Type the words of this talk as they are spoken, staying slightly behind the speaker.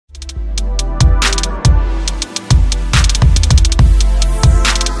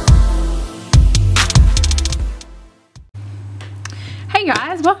Hey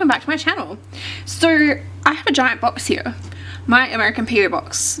guys, welcome back to my channel. So I have a giant box here. My American PO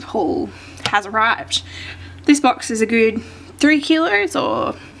box haul has arrived. This box is a good 3 kilos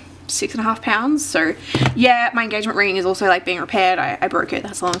or 6.5 pounds. So yeah, my engagement ring is also like being repaired. I broke it,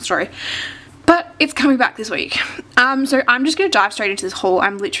 that's a long story. But it's coming back this week. So I'm just gonna dive straight into this haul.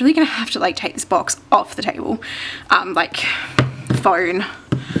 I'm literally gonna have to like take this box off the table. Like phone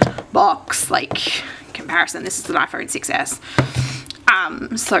box, like comparison, this is an iPhone 6S.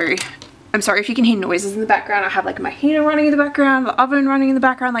 So I'm sorry if you can hear noises in the background. I have like my heater running in the background, the oven running in the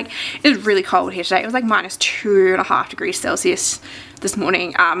background. Like it's really cold here today. It was like minus 2.5 degrees Celsius this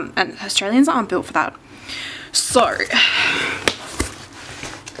morning, and Australians aren't built for that. So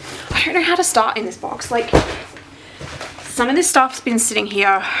I don't know how to start in this box. Like some of this stuff's been sitting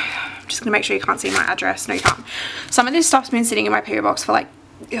here. I'm just gonna make sure you can't see my address. No, you can't. Some of this stuff's been sitting in my PO box for like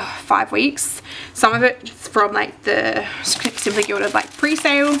 5 weeks. Some of it's from like the Simply Gilded like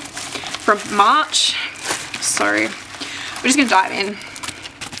pre-sale from March. So we're just gonna dive in.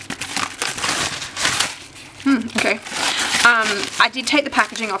 Okay. I did take the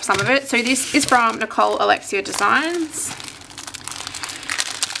packaging off some of it. So this is from Nicole Alexia Designs.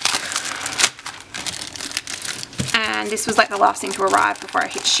 And this was like the last thing to arrive before I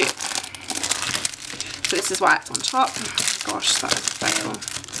hit ship. So this is why it's on top. Oh gosh, that was a fail.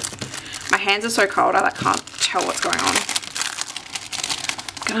 My hands are so cold, I like can't tell what's going on.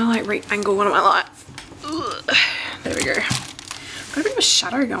 I'm gonna like re-angle one of my lights. Ugh. There we go. Got a bit of a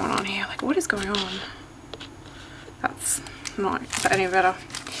shadow going on here. Like what is going on? That's not any better.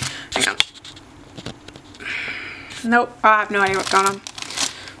 Hang on. Nope, I have no idea what's going on.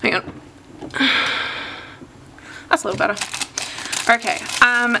 Hang on. That's a little better. Okay,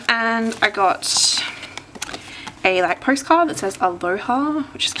 and I got a like postcard that says Aloha,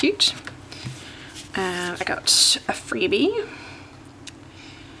 which is cute. I got a freebie,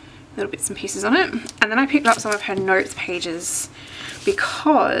 little bits and pieces on it, and then I picked up some of her notes pages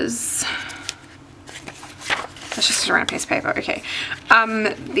because that's just a random piece of paper. Okay,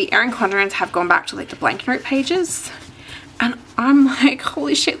 the Erin Condorans have gone back to like the blank note pages, and I'm like,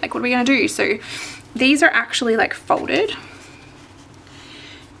 holy shit, like what are we gonna do? So these are actually like folded,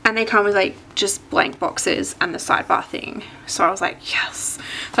 and they come with like just blank boxes and the sidebar thing. So I was like, yes.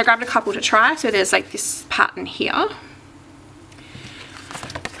 So I grabbed a couple to try. So there's like this pattern here,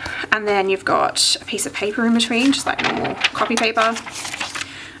 and then you've got a piece of paper in between, just like normal copy paper,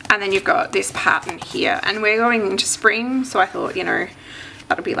 and then you've got this pattern here. And we're going into spring, so I thought, you know,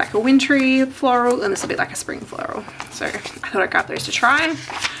 that'll be like a wintry floral, and this will be like a spring floral. So I thought I'd grab those to try.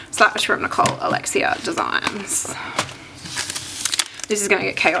 So that was from Nicole Alexia Designs. This is going to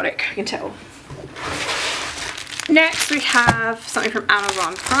get chaotic, I can tell. Next we have something from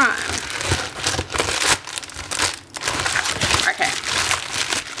Amazon Prime. Okay.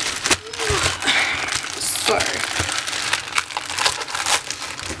 So,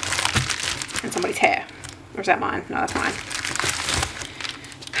 and somebody's hair. Or is that mine? No, that's mine.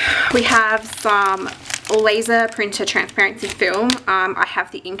 We have some laser printer transparency film. I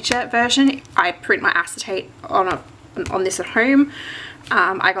have the inkjet version. I print my acetate on this at home.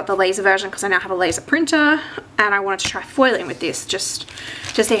 I got the laser version because I now have a laser printer, and I wanted to try foiling with this just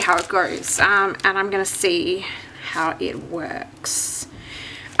to see how it goes, and I'm gonna see how it works.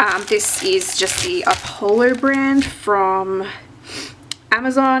 This is just the Apollo brand from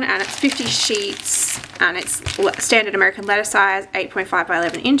Amazon, and it's 50 sheets, and it's standard American letter size, 8.5 by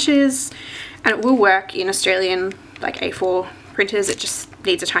 11 inches, and it will work in Australian like A4 printers. It just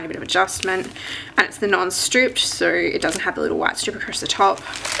needs a tiny bit of adjustment, and it's the non-stripped, so it doesn't have the little white strip across the top.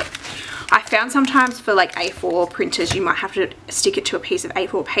 I found sometimes for like A4 printers you might have to stick it to a piece of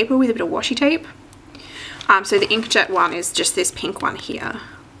A4 paper with a bit of washi tape. So the inkjet one is just this pink one here.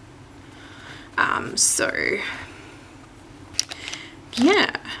 So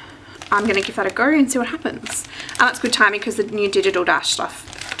yeah, I'm gonna give that a go and see what happens. And that's good timing because the new Digital Dash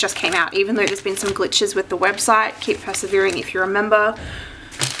stuff just came out, even though there's been some glitches with the website. Keep persevering if you're a member,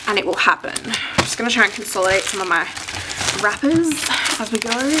 and it will happen. I'm just going to try and consolidate some of my wrappers as we go.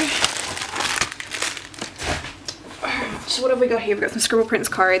 So what have we got here? We've got some Scribble Prints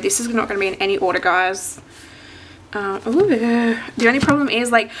code. This is not going to be in any order, guys. The only problem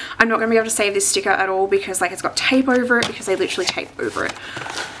is like I'm not going to be able to save this sticker at all because like it's got tape over it, because they literally tape over it.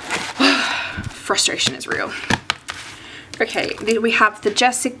 Frustration is real. Okay, we have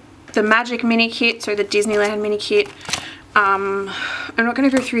the Magic mini kit, so the Disneyland mini kit. I'm not going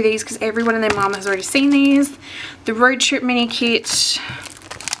to go through these because everyone and their mum has already seen these. The Road Trip mini kit.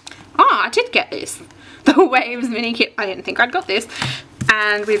 Oh, I did get this. The Waves mini kit. I didn't think I'd got this.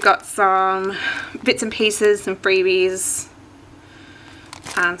 And we've got some bits and pieces, some freebies.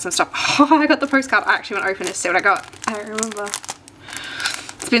 and some stuff. Oh, I got the postcard. I actually want to open this, see what I got. I don't remember.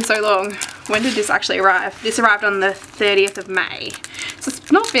 It's been so long. When did this actually arrive? This arrived on the 30th of May. So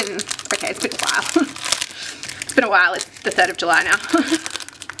it's not been, okay, it's been a while. It's been a while. It's the 3rd of July now.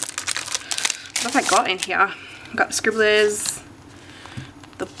 What have I got in here? I've got the scribblers,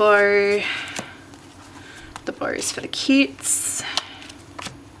 the bow, the bows for the kits,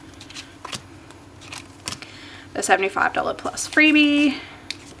 the $75 plus freebie.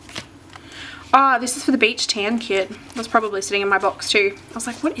 Oh, this is for the beach tan kit. That's probably sitting in my box too. I was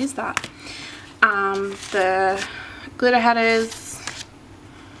like, what is that? The glitter headers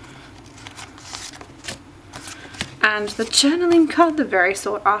and the journaling card, the very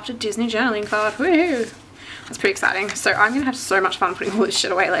sought after Disney journaling card. Woohoo! That's pretty exciting. So I'm gonna have so much fun putting all this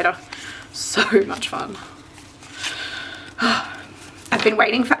shit away later. So much fun. I've been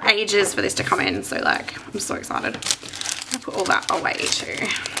waiting for ages for this to come in, so like I'm so excited. I'm gonna put all that away too.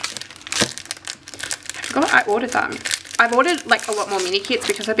 I forgot I ordered them. I've ordered like a lot more mini kits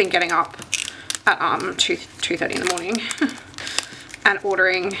because I've been getting up at 2:30 in the morning and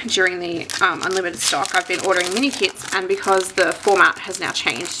ordering during the unlimited stock. I've been ordering mini kits, and because the format has now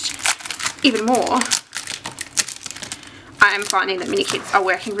changed even more, I am finding that mini kits are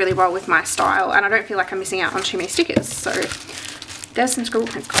working really well with my style, and I don't feel like I'm missing out on too many stickers. So there's some Scribble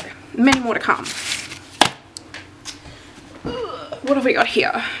Prints Co. Many more to come. What have we got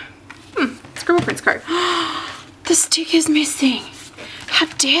here? Scribble Prints Co. The sticker's missing. How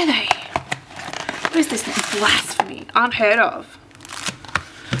dare they? What is this? Blasphemy. Unheard of.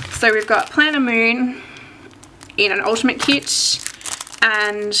 So we've got Planner Moon in an ultimate kit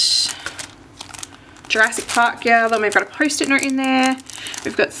and Jurassic Park girl. Then we've got a post-it note in there.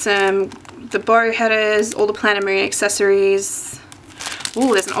 We've got the bow headers, all the Planner Moon accessories.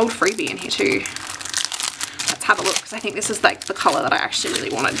 Oh, there's an old freebie in here too. Let's have a look, because I think this is like the colour that I actually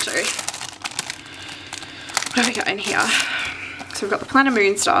really wanted to. What have we got in here? So we've got the Planner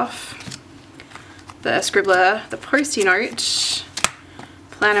Moon stuff, the scribbler, the post-it note,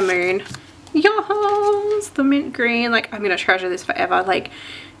 Planner Moon. Yes, the mint green. Like, I'm gonna treasure this forever. Like,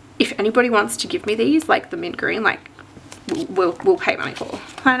 if anybody wants to give me these, like the mint green, like we'll pay money for.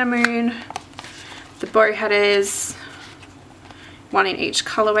 Planner Moon, the bow headers, one in each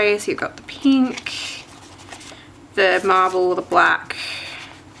colorway. So you've got the pink, the marble, the black,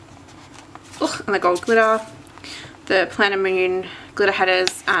 and the gold glitter, the Planner Moon glitter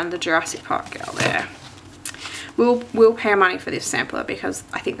headers, and the Jurassic Park girl there. We'll pay money for this sampler because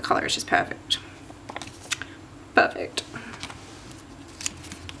I think the color is just perfect. Perfect.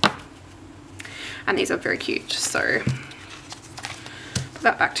 And these are very cute, so put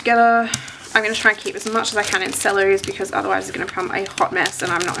that back together. I'm going to try and keep as much as I can in cellars because otherwise it's going to become a hot mess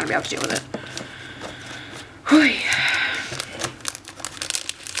and I'm not going to be able to deal with it. Whew.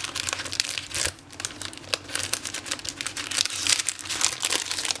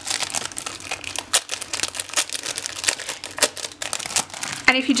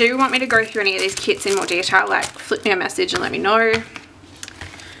 And if you do want me to go through any of these kits in more detail, like flip me a message and let me know,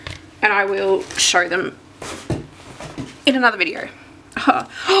 and I will show them in another video.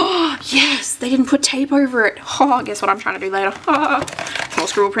 Oh yes, they didn't put tape over it. Oh, guess what I'm trying to do later. More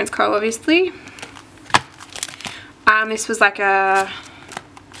Scribble Prints Co, obviously. This was like a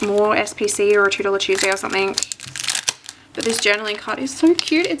more SPC or a $2 Tuesday or something. But this journaling card is so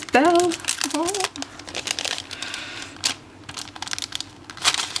cute. It's Belle. Oh.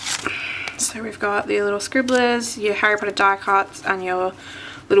 So we've got the little scribblers, your Harry Potter die cuts, and your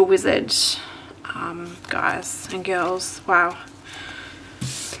little wizard guys and girls. Wow.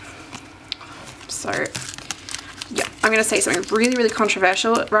 So yeah, I'm going to say something really, really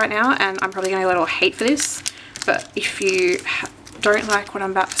controversial right now, and I'm probably going to get a little hate for this, but if you don't like what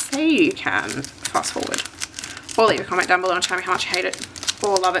I'm about to say, you can fast forward or leave a comment down below and tell me how much you hate it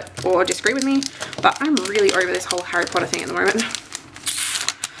or love it or disagree with me. But I'm really over this whole Harry Potter thing at the moment.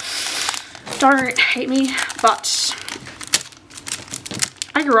 Don't hate me, but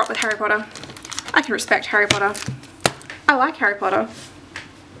I grew up with Harry Potter. I can respect Harry Potter. I like Harry Potter.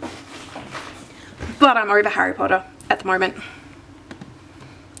 But I'm over Harry Potter at the moment.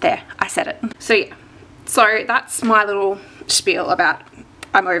 There, I said it. So yeah, so that's my little spiel about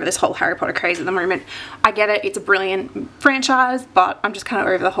I'm over this whole Harry Potter craze at the moment. I get it, it's a brilliant franchise, but I'm just kind of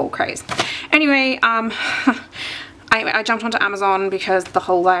over the whole craze. Anyway, I jumped onto Amazon because the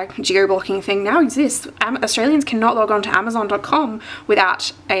whole like geo-blocking thing now exists. Australians cannot log on to Amazon.com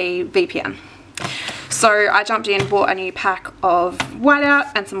without a VPN. So I jumped in, bought a new pack of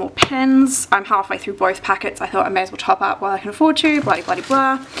whiteout and some more pens. I'm halfway through both packets. I thought I may as well top up while I can afford to. Bloody bloody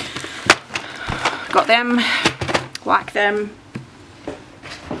blah. Got them. Like them.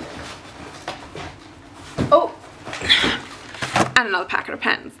 another packet of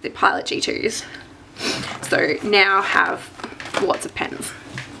pens, the Pilot G2s. So now I have lots of pens.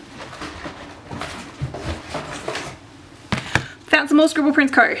 Found some more Scribble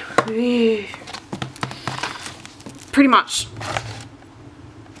Prints Co. Pretty much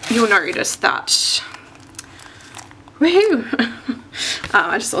you'll notice that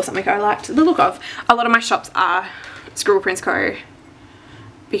I just saw something I liked the look of. A lot of my shops are Scribble Prints Co.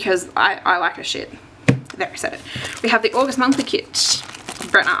 because I like her shit. There, I said it. We have the August monthly kit,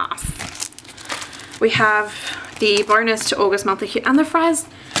 Brenner's. We have the bonus to August monthly kit and the fries.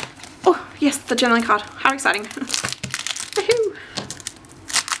 Oh yes, the journaling card. How exciting. Woohoo!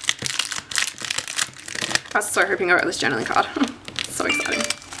 I was so hoping I got this journaling card. So exciting.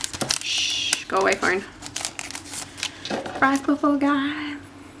 Shh, go away phone. Fries before, guys.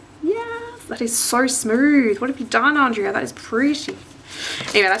 Yes, that is so smooth. What have you done, Andrea? That is pretty.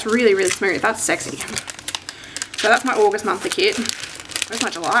 Anyway, that's really, really smooth. That's sexy. So that's my August monthly kit. Where's my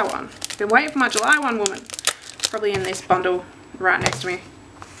July one? Been waiting for my July one, woman. Probably in this bundle right next to me.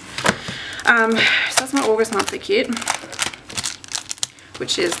 So that's my August monthly kit,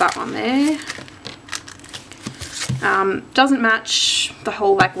 which is that one there. Doesn't match the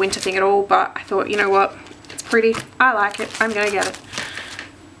whole like winter thing at all, but I thought, you know what, it's pretty, I like it, I'm gonna get it.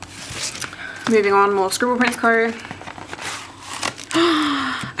 Moving on, more Scribble Prints Co.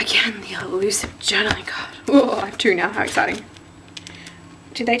 Again, the elusive journaling card. Oh, I have two now, how exciting.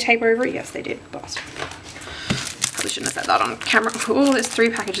 Did they tape over it? Yes, they did. Bastard. Probably shouldn't have said that on camera. Oh, there's 3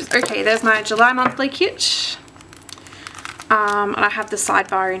 packages. Okay, there's my July monthly kit. And I have the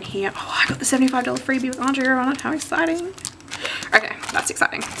sidebar in here. Oh, I got the $75 freebie with Andrea on it. How exciting. Okay, that's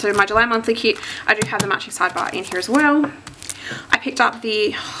exciting. So my July monthly kit, I do have the matching sidebar in here as well. I picked up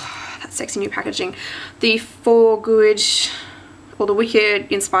the, that sexy new packaging, the For Good, or the Wicked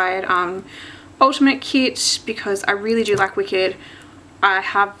inspired Ultimate kit, because I really do like Wicked. I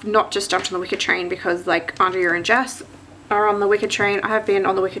have not just jumped on the Wicked train because like Andrea and Jess are on the Wicked train. I have been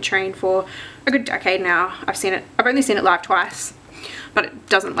on the Wicked train for a good decade now. I've only seen it live twice, but it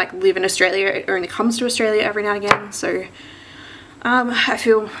doesn't like live in Australia. It only comes to Australia every now and again. So I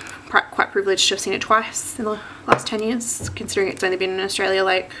feel quite privileged to have seen it twice in the last 10 years, considering it's only been in Australia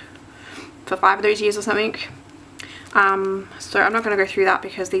like for 5 of those years or something. So I'm not going to go through that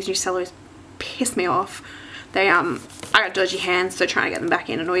because these new sellers piss me off. They I got dodgy hands, so trying to get them back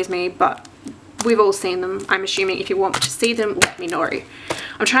in annoys me, but we've all seen them. I'm assuming if you want to see them, let me know.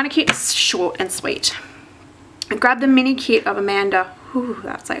 I'm trying to keep this short and sweet. I grabbed the mini kit of Amanda. Ooh,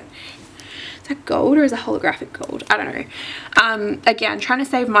 that's like, is that gold or is it holographic gold? I don't know. Again, trying to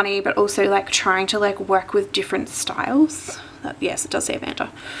save money, but also like trying to like work with different styles. Yes, it does say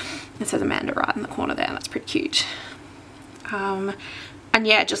Amanda. It says Amanda right in the corner there, and that's pretty cute. And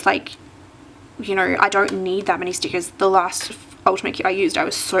yeah, just like, you know, I don't need that many stickers. The last Ultimate kit I used, I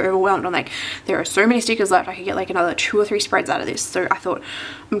was so overwhelmed. I'm like, there are so many stickers left, I could get like another 2 or 3 spreads out of this. So I thought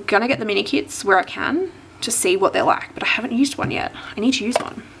I'm gonna get the mini kits where I can to see what they're like, but I haven't used one yet. I need to use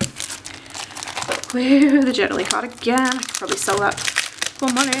one. Whew, the journaling card again. I could probably sell that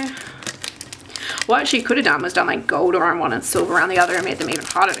for money. What she could have done was done like gold around one and silver around the other and made them even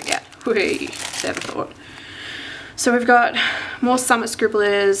harder to get. Whee, never thought. So we've got more Summer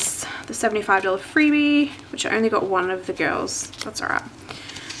Scribblers, the $75 freebie, which I only got one of the girls. That's alright.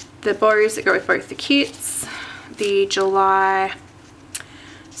 The bows that go with both the kits, the July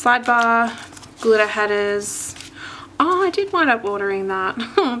sidebar, glitter headers. Oh, I did wind up ordering that.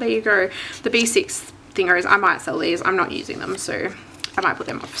 Oh, there you go. The B6 thingos, I might sell these. I'm not using them, so I might put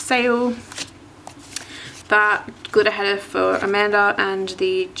them up for sale. That glitter header for Amanda and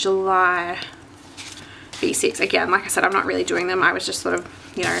the July B6. Again, like I said, I'm not really doing them. I was just sort of,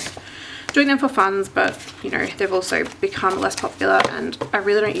 you know, doing them for funs, but you know, they've also become less popular and I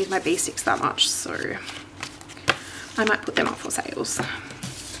really don't use my B6 that much, so I might put them up for sales.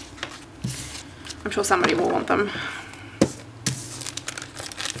 I'm sure somebody will want them.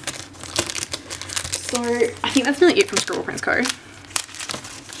 So I think that's really it from Scribble Prints Co.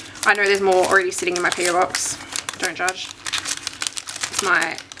 I know there's more already sitting in my PO box. Don't judge. It's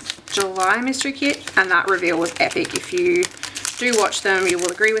my July mystery kit, and that reveal was epic. If you do watch them, you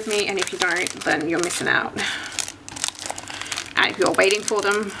will agree with me, and if you don't, then you're missing out. And if you're waiting for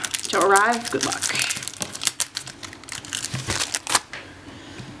them to arrive, good luck.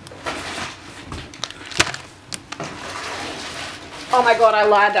 Oh my god, I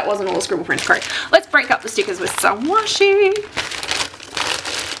lied, that wasn't all Scribble Prints Co. Let's break up the stickers with some washi.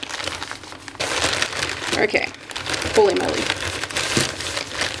 Okay, holy moly.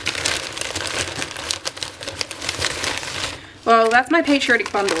 Well, that's my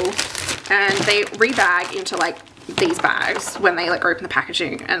patriotic bundle, and they rebag into like these bags when they like open the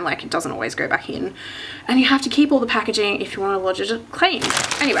packaging, and like it doesn't always go back in, and you have to keep all the packaging if you want to lodge it clean.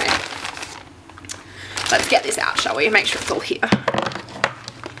 Anyway, let's get this out, shall we? Make sure it's all here.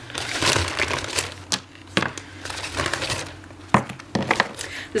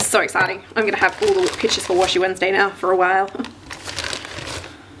 This is so exciting. I'm gonna have all the pictures for Washi Wednesday now for a while.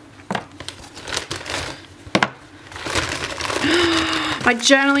 My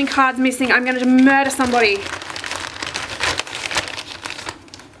journaling card's missing. I'm gonna murder somebody.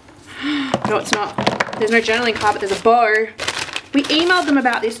 No, it's not. There's no journaling card, but there's a bow. We emailed them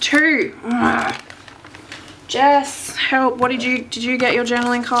about this too. Ugh. Jess, help. What did you get your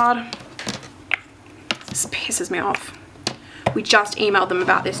journaling card? This pisses me off. We just emailed them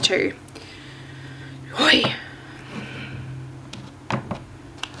about this too. Oi.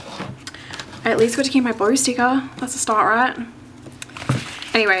 I at least got to keep my bow sticker. That's a start, right?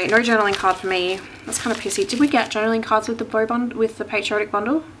 Anyway, no journaling card for me. That's kind of pissy. Did we get journaling cards with the bow bundle, with the patriotic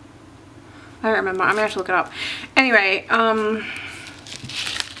bundle? I don't remember. I'm gonna have to look it up. Anyway, let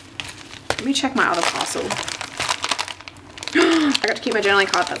me check my other parcel. I got to keep my journaling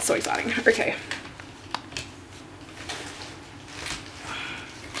card. That's so exciting. Okay.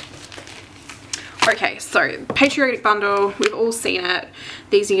 Okay, so patriotic bundle, we've all seen it.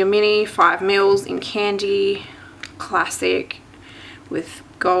 These are your mini 5 mils in candy, classic, with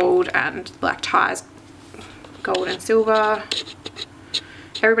gold and black ties, gold and silver.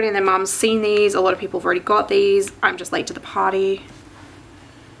 Everybody and their mum's seen these. A lot of people have already got these. I'm just late to the party.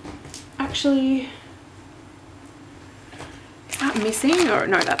 Actually, is that missing? Or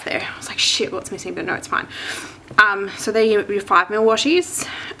no, that's there. I was like, shit, what's missing? But no, it's fine. So they're your 5 mil washies.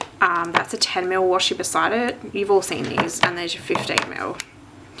 That's a 10 mil washi beside it. You've all seen these. And there's your 15 mil.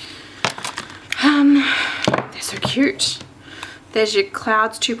 They're so cute. There's your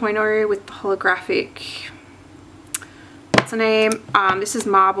Clouds 2.0 with the holographic, what's the name? This is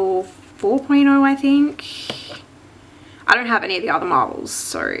Marble 4.0, I think. I don't have any of the other marbles,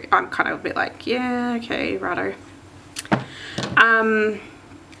 so I'm kind of a bit like, yeah, okay, righto.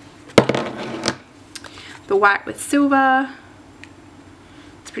 The white with silver.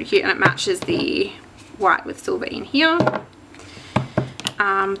 It's pretty cute, and it matches the white with silver in here.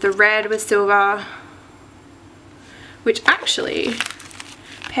 The red with silver, which actually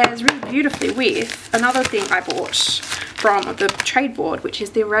pairs really beautifully with another thing I bought from the trade board, which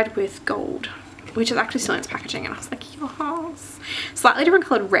is the red with gold, which is actually still in its packaging, and I was like, yes. Slightly different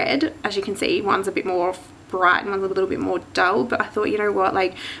coloured red, as you can see. One's a bit more bright and one's a little bit more dull, but I thought, you know what,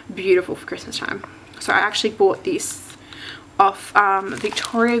 like, beautiful for Christmas time. So I actually bought this off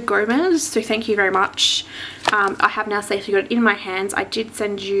Victoria Gomez, so thank you very much. I have now safely got it in my hands. I did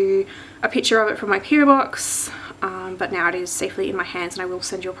send you a picture of it from my PO box, but now it is safely in my hands, and I will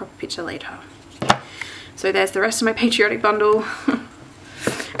send you a proper picture later. So there's the rest of my patriotic bundle.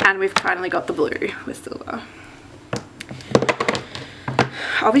 And we've finally got the blue with silver.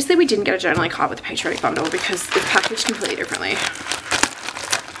 Obviously we didn't get a journaling card with the patriotic bundle because it's packaged completely differently.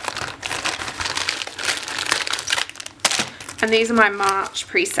 And these are my March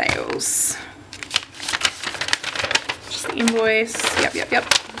pre-sales. Just the invoice. Yep.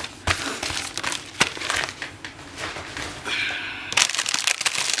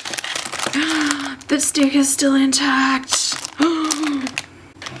 The sticker's still intact.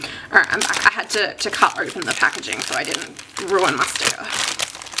 Alright, I'm back. I had to cut open the packaging so I didn't ruin my sticker.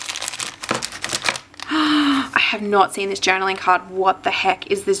 I have not seen this journaling card. What the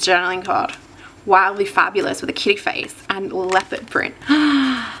heck is this journaling card? Wildly fabulous with a kitty face and leopard print.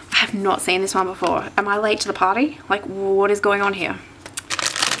 I have not seen this one before. Am I late to the party? Like, what is going on here?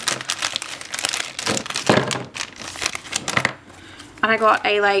 And I got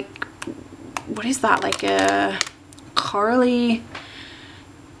a, like, what is that? Like a corally,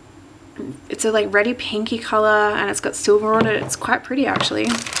 it's a like reddy pinky color, and it's got silver on it. It's quite pretty actually.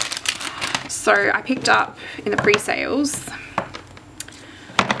 So I picked up in the pre-sales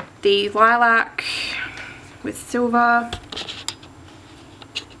the lilac with silver,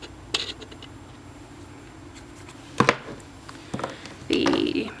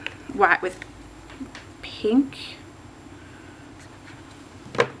 the white with pink,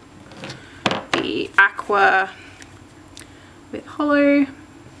 the aqua with hollow,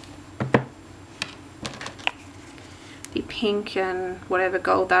 the pink and whatever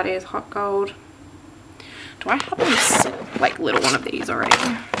gold that is, hot gold. Do I have this like little one of these already?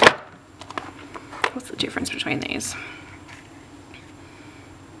 What's the difference between these?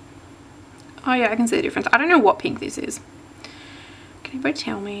 Oh yeah, I can see the difference. I don't know what pink this is. Can anybody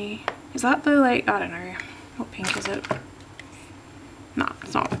tell me? Is that the, like, I don't know. What pink is it? No,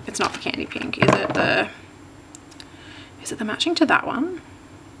 it's not the candy pink. Is it the Is it the matching to that one?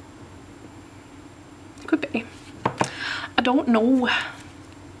 Could be. I don't know.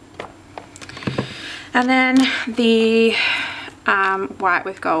 And then the white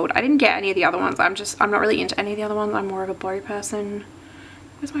with gold. I didn't get any of the other ones. I'm not really into any of the other ones. I'm more of a bow person.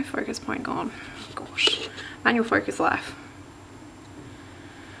 Where's my focus point gone? Oh, gosh. Manual focus life.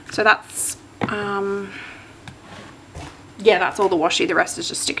 So that's yeah, that's all the washi. The rest is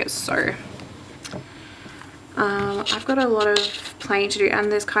just stickers. So I've got a lot of planning to do,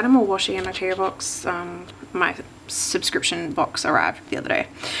 and there's kind of more washi in my TABBY box. My subscription box arrived the other day,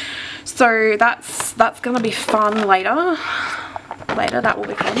 so that's gonna be fun later. That will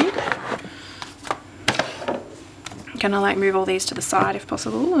be fun. Gonna like move all these to the side if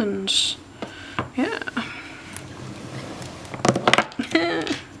possible, and yeah.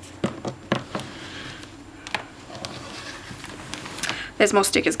 There's more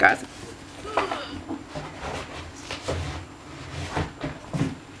stickers, guys.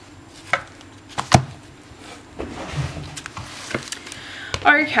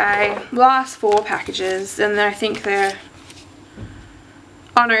 Okay, last 4 packages, and then I think they're,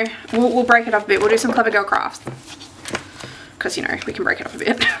 oh no, we'll break it up a bit. We'll do some Clever Girl crafts, because you know we can break it up a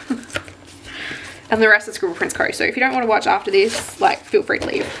bit. And the rest is Scribble Prints Co. So if you don't want to watch after this, like, feel free to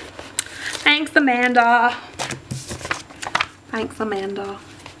leave. Thanks, Amanda. Thanks, Amanda.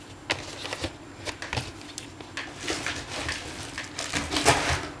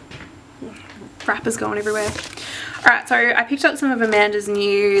 Wrappers going everywhere. Alright, so I picked up some of Amanda's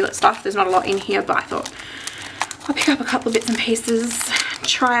new stuff. There's not a lot in here, but I thought I'll pick up a couple of bits and pieces.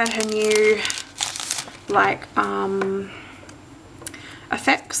 Try out her new, like,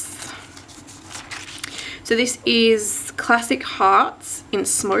 effects. So this is Classic Hearts in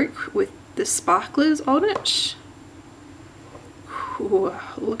Smoke with the sparklers on it. Ooh,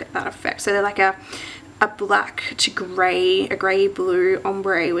 look at that effect. So they're like a black to grey, a grey blue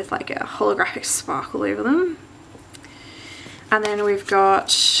ombre with like a holographic sparkle over them. And then we've got,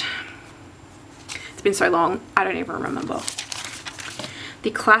 it's been so long, I don't even remember.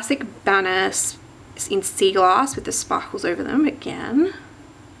 The Classic Banners in Sea Glass with the sparkles over them again.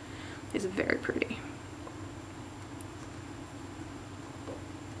 Is very pretty.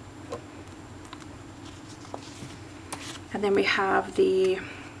 And then we have the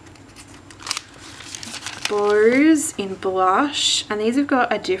bows in blush, and these have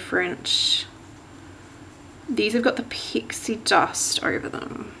got a different, these have got the pixie dust over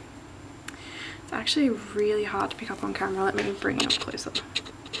them. It's actually really hard to pick up on camera. Let me bring it up closer.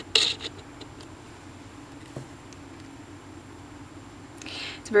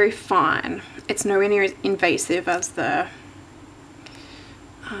 It's very fine. It's nowhere near as invasive as the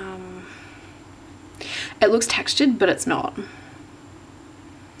it looks textured, but it's not.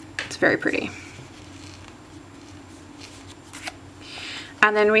 It's very pretty.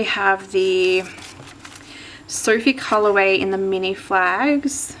 And then we have the Sophie colorway in the mini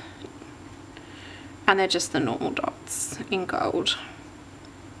flags, and they're just the normal dots in gold.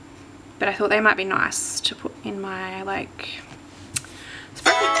 But I thought they might be nice to put in my, like,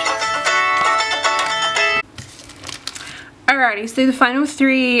 alrighty, so the final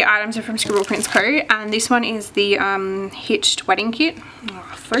 3 items are from Scribble Prints Co. And this one is the Hitched Wedding Kit.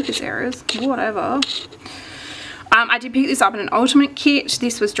 Oh, focus errors, whatever. I did pick this up in an ultimate kit.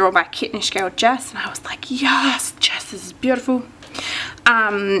 This was drawn by Kittenish Girl Jess, and I was like, yes, Jess, this is beautiful.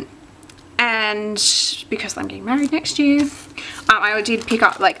 And because I'm getting married next year, I did pick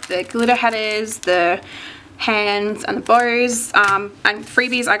up like the glitter headers, the hands and the bows, and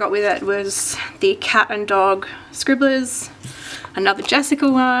freebies I got with it was the cat and dog scribblers, another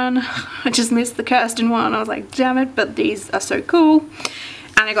Jessica one. I just missed the Kirsten one. I was like, damn it, but these are so cool.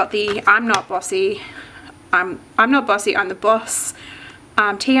 And I got the I'm Not Bossy, I'm Not Bossy, I'm the Boss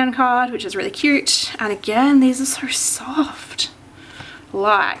TN card, which is really cute. And again, these are so soft.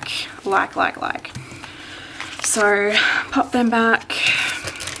 Like. So pop them back.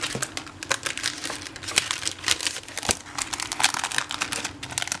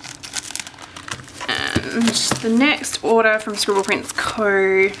 And the next order from Scribble Prints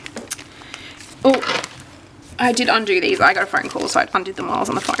Co. Oh, I did undo these. I got a phone call, so I undid them while I was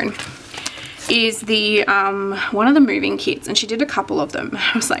on the phone. Is the one of the moving kits, and she did a couple of them.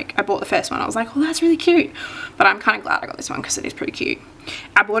 I was like, I bought the first one. I was like, oh, that's really cute. But I'm kind of glad I got this one because it is pretty cute.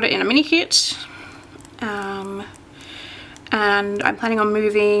 I bought it in a mini kit. And I'm planning on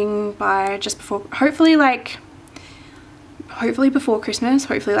moving by just before, hopefully before Christmas,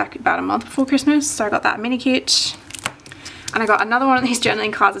 hopefully like about a month before Christmas. So I got that mini kit, and I got another one of these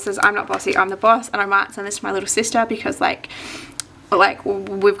journaling cards that says I'm not bossy, I'm the boss. And I might send this to my little sister because like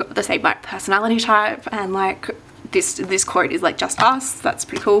we've got the same like personality type, and like this quote is like just us. That's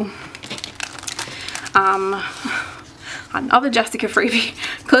pretty cool. Another Jessica freebie.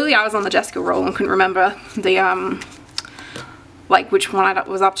 Clearly I was on the Jessica roll and couldn't remember the like which one I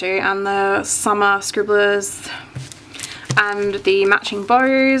was up to, and the summer scribblers and the matching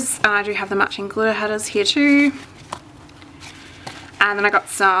bows, and I do have the matching glitter headers here too. And then I got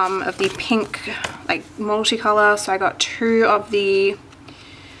some of the pink like multicolor, so I got 2 of the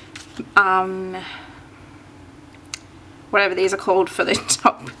whatever these are called for the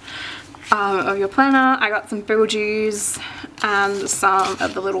top of your planner. I got some Beetlejuice and some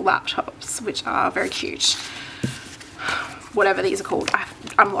of the little laptops, which are very cute. Whatever these are called,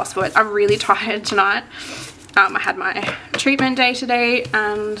 I'm lost for it. I'm really tired tonight. I had my treatment day today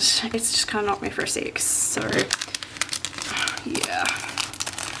and it's just kind of knocked me for a 6. So yeah,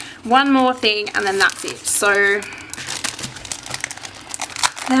 one more thing and then that's it. So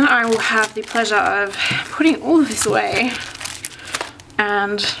then I will have the pleasure of putting all of this away.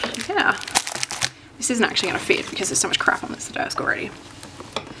 And yeah, this isn't actually going to fit because there's so much crap on this desk already.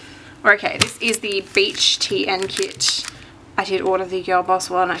 Okay, this is the Beach TN kit. I did order the Girl Boss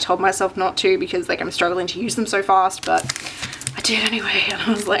one. I told myself not to because like I'm struggling to use them so fast, but I did anyway. And I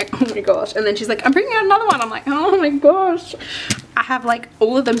was like, oh my gosh. And then she's like, I'm bringing out another one. I'm like, oh my gosh. I have like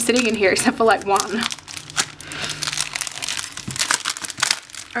all of them sitting in here except for like one.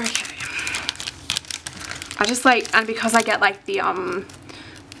 Okay. I just like, and because I get like the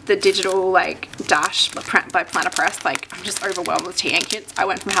digital like dash by Planner Press, like I'm just overwhelmed with TN kits. I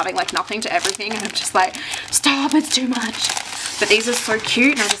went from having like nothing to everything and I'm just like, stop, it's too much. But these are so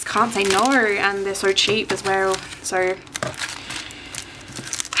cute and I just can't say no, and they're so cheap as well. So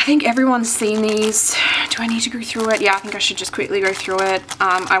I think everyone's seen these. Do I need to go through it? Yeah, I think I should just quickly go through it.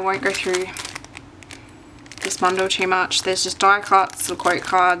 I won't go through this bundle too much. There's just die cuts, the quote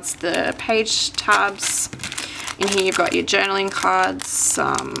cards, the page tabs. In here you've got your journaling cards,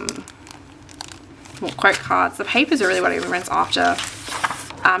 more quote cards. The papers are really what everyone's after.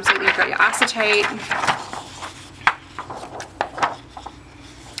 So you've got your acetate.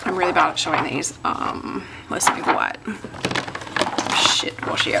 I'm really bad at showing these. Let's see the white. Shit,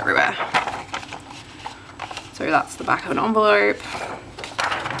 washi everywhere. So that's the back of an envelope.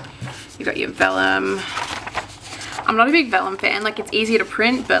 You've got your vellum. I'm not a big vellum fan. Like, it's easier to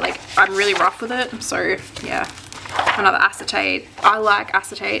print, but like I'm really rough with it. So yeah. Another acetate. I like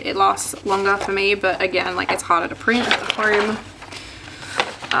acetate. It lasts longer for me, but again, like it's harder to print at home.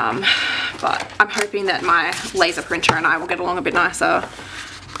 But I'm hoping that my laser printer and I will get along a bit nicer,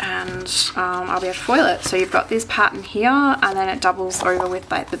 and I'll be able to foil it. So you've got this pattern here, and then it doubles over with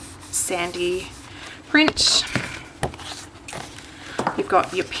like the sandy print. You've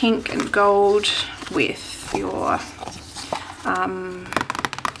got your pink and gold with your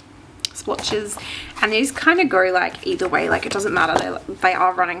splotches, and these kind of go like either way. Like it doesn't matter, they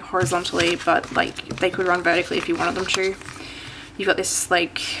are running horizontally, but like they could run vertically if you wanted them to. You've got this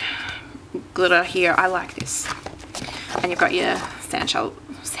like glitter here. I like this. And you've got your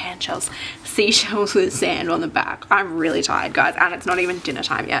seashells with sand on the back. I'm really tired, guys, and it's not even dinner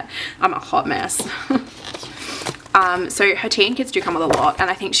time yet. I'm a hot mess. So her TN kits do come with a lot, and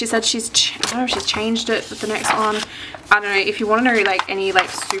I think she said she's changed it with the next one. I don't know, if you want to know like any like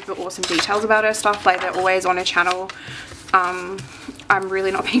super awesome details about her stuff, like they're always on her channel. I'm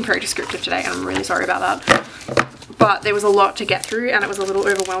really not being very descriptive today, and I'm really sorry about that. But there was a lot to get through and it was a little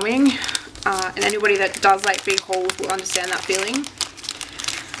overwhelming. And anybody that does like big hauls will understand that feeling.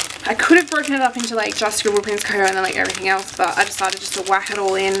 I could have broken it up into like just Scribble Prints Co. and then like everything else, but I decided just to whack it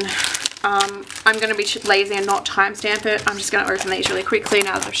all in. I'm going to be lazy and not timestamp it. I'm just going to open these really quickly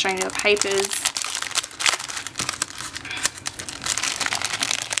now that I've shown you the papers.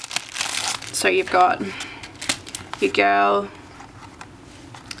 So you've got your girl,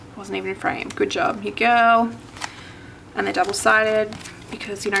 wasn't even in frame, good job, your girl, and they're double-sided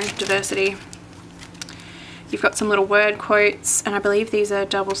because, you know, diversity. You've got some little word quotes, and I believe these are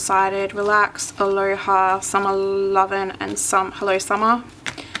double-sided. Relax, aloha, summer lovin', and some hello summer.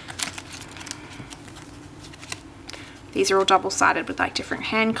 These are all double-sided with like different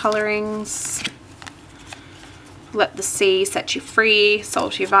hand colorings. Let the sea set you free,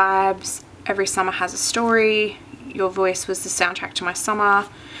 salty vibes. Every summer has a story. Your voice was the soundtrack to my summer.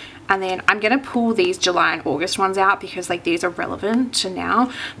 And then I'm going to pull these July and August ones out because like these are relevant to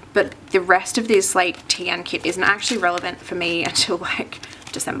now. But the rest of this like TN kit isn't actually relevant for me until like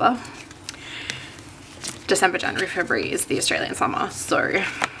December. December, January, February is the Australian summer. So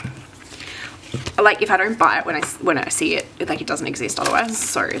like if I don't buy it when I see it, like it doesn't exist otherwise.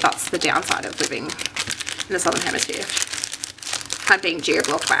 So that's the downside of living in the Southern Hemisphere. I'm being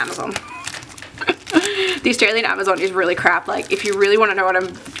geo-blocked by Amazon. The Australian Amazon is really crap. Like, if you really want to know what I'm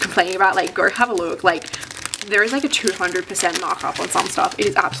complaining about, like, go have a look. Like, there is like a 200% markup on some stuff. It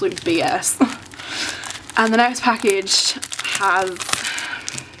is absolute BS. And the next package has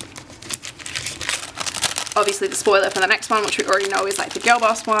obviously the spoiler for the next one, which we already know is like the Girl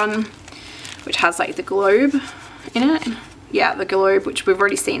Boss one, which has like the globe in it. Yeah, the globe, which we've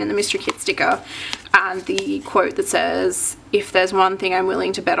already seen in the mystery kit sticker, and the quote that says, "If there's one thing I'm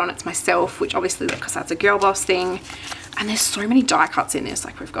willing to bet on, it's myself," which obviously, because that's a Girl Boss thing. And there's so many die cuts in this.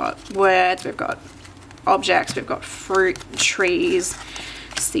 Like, we've got words, we've got objects, we've got fruit, trees,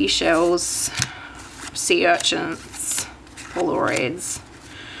 seashells, sea urchins, Polaroids,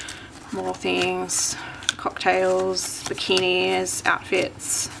 more things, cocktails, bikinis,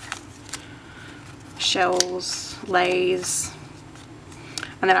 outfits, shells, lays,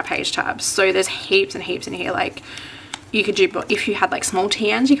 and then our page tabs. So there's heaps and heaps in here. Like, you could do, if you had like small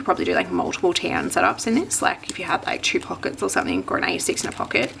TNs, you could probably do like multiple TN setups in this. Like, if you had like 2 pockets or something, or an A6 in a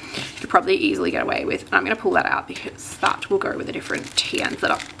pocket, you could probably easily get away with. And I'm going to pull that out because that will go with a different TN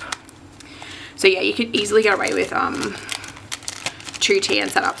setup. So yeah, you could easily get away with 2 TN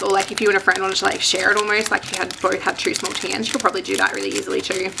setups, or like if you and a friend wanted to like share it almost, like if you had both had 2 small TNs, you could probably do that really easily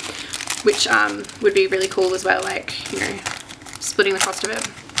too, which would be really cool as well, like, you know, splitting the cost of it.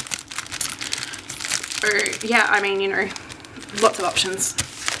 So yeah, I mean, you know, lots of options.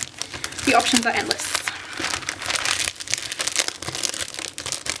 The options are endless.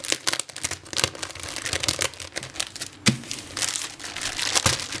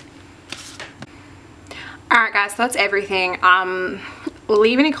 Alright guys, so that's everything.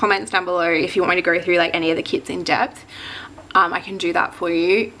 Leave any comments down below if you want me to go through like any of the kits in depth. I can do that for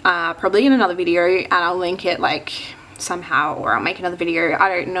you, probably in another video, and I'll link it like somehow, or I'll make another video. I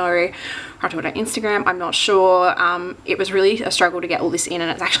don't know, or I'll do it on Instagram, I'm not sure. It was really a struggle to get all this in,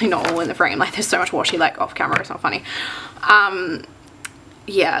 and it's actually not all in the frame. Like, there's so much washi like off camera, it's not funny.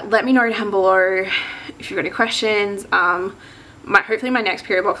 Yeah, let me know down below if you've got any questions. Hopefully my next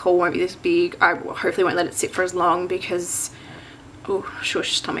period box haul won't be this big. I hopefully won't let it sit for as long because, oh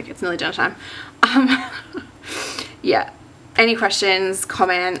shush stomach, it's nearly dinner time. Yeah, any questions,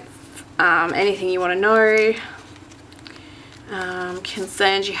 comments, anything you want to know,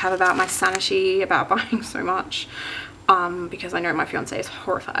 concerns you have about my sanity about buying so much, because I know my fiance is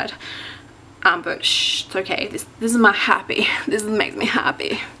horrified, but shh, it's okay. This is my happy. This makes me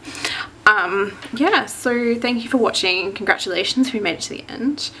happy. Yeah, so thank you for watching. Congratulations if you made it to the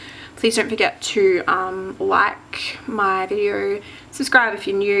end. Please don't forget to like my video, subscribe if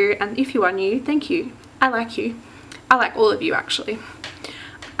you're new, and if you are new, thank you. I like you. I like all of you actually.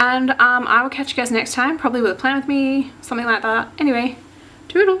 And I will catch you guys next time, probably with a plan with me, something like that. Anyway,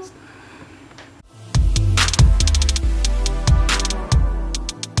 toodles.